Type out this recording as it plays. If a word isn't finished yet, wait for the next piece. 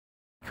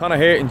Connor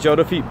here in Joe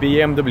Duffy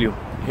BMW.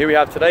 Here we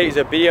have today is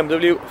a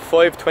BMW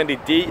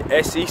 520D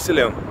SE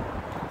Saloon.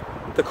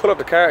 The colour of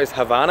the car is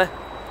Havana.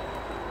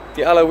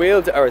 The alloy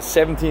wheels are a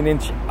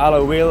 17-inch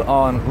alloy wheel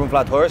on run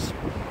flat tyres.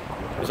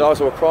 There's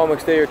also a chrome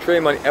exterior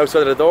trim on the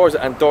outside of the doors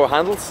and door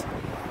handles.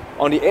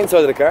 On the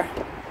inside of the car,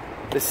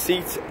 the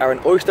seats are an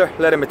oyster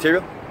leather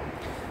material.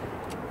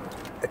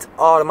 It's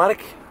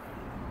automatic.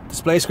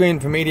 Display screen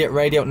for media,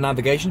 radio,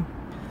 navigation.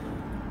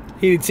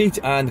 Heated seats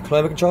and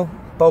climate control.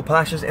 Both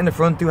passengers in the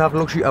front do have the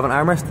luxury of an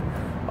armrest.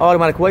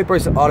 Automatic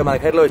wipers,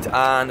 automatic headlights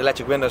and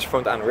electric windows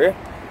front and rear.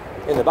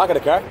 In the back of the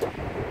car,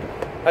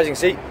 as you can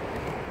see,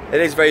 it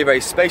is very, very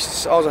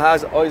spacious. Also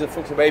has eyes and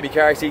flexible baby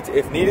car seats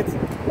if needed.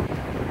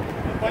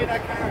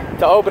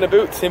 To open the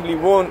boot, simply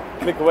one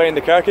click away in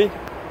the car key.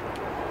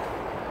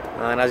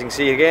 And as you can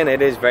see again,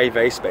 it is very,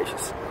 very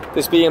spacious.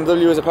 This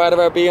BMW is a part of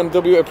our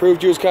BMW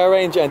approved used car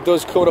range and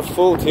does come with a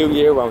full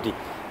 2-year warranty.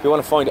 If you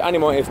want to find any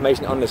more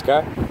information on this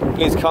car,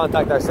 please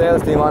contact our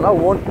sales team on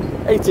 01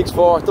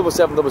 864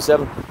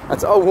 7777.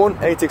 That's 01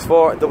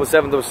 864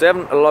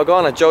 7777. Log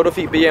on at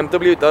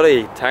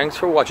joeduffybmw.ie. Thanks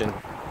for watching.